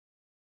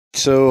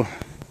so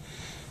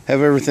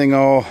have everything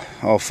all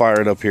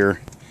fired up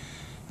here.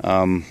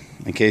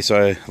 In case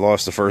I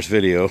lost the first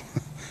video,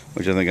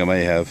 which I think I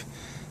may have.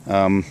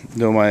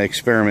 Doing my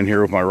experiment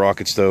here with my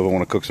rocket stove. I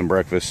want to cook some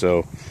breakfast,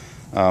 so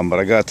but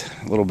I got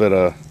a little bit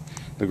of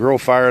the grill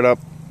fired up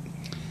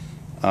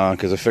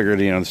because I figured,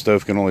 you know, the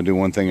stove can only do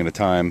one thing at a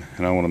time,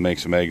 and I want to make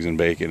some eggs and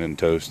bacon and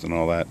toast and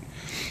all that.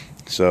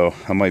 So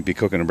I might be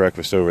cooking a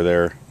breakfast over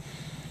there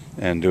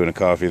and doing a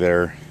coffee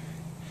there.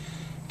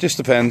 Just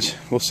depends,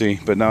 we'll see.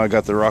 But now I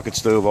got the rocket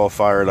stove all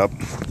fired up,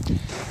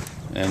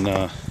 and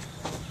I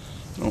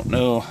don't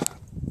know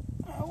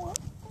how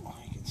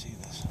you can see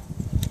this,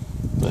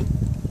 but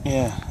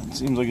yeah, it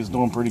seems like it's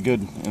doing pretty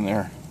good in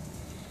there.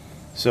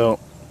 So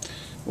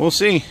we'll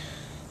see.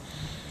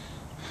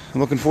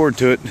 I'm looking forward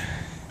to it.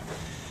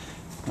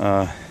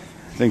 I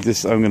think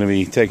I'm going to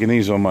be taking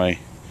these on my,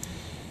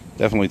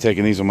 definitely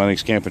taking these on my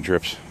next camping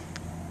trips.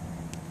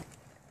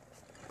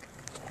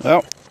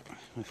 Well,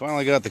 we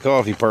finally got the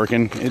coffee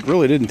perking. It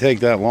really didn't take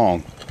that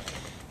long.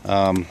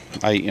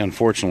 I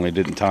unfortunately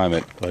didn't time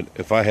it, but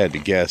if I had to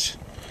guess,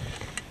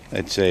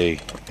 I'd say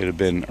it'd have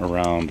been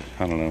around,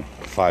 I don't know,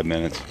 5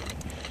 minutes.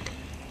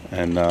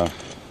 And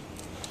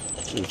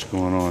see what's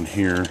going on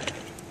here.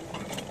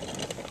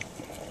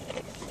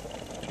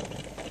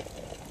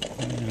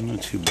 Yeah,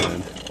 not too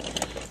bad.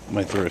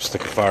 Might throw a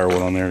stick of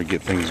firewood on there to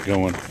get things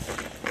going.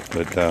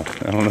 But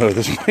I don't know,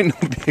 this might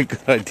not be a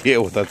good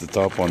idea without the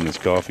top on this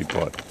coffee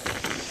pot.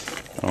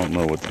 I don't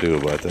know what to do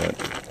about that.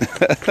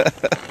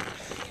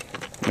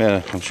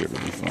 Yeah, I'm sure it'll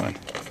be fine.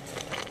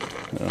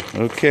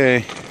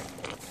 Okay.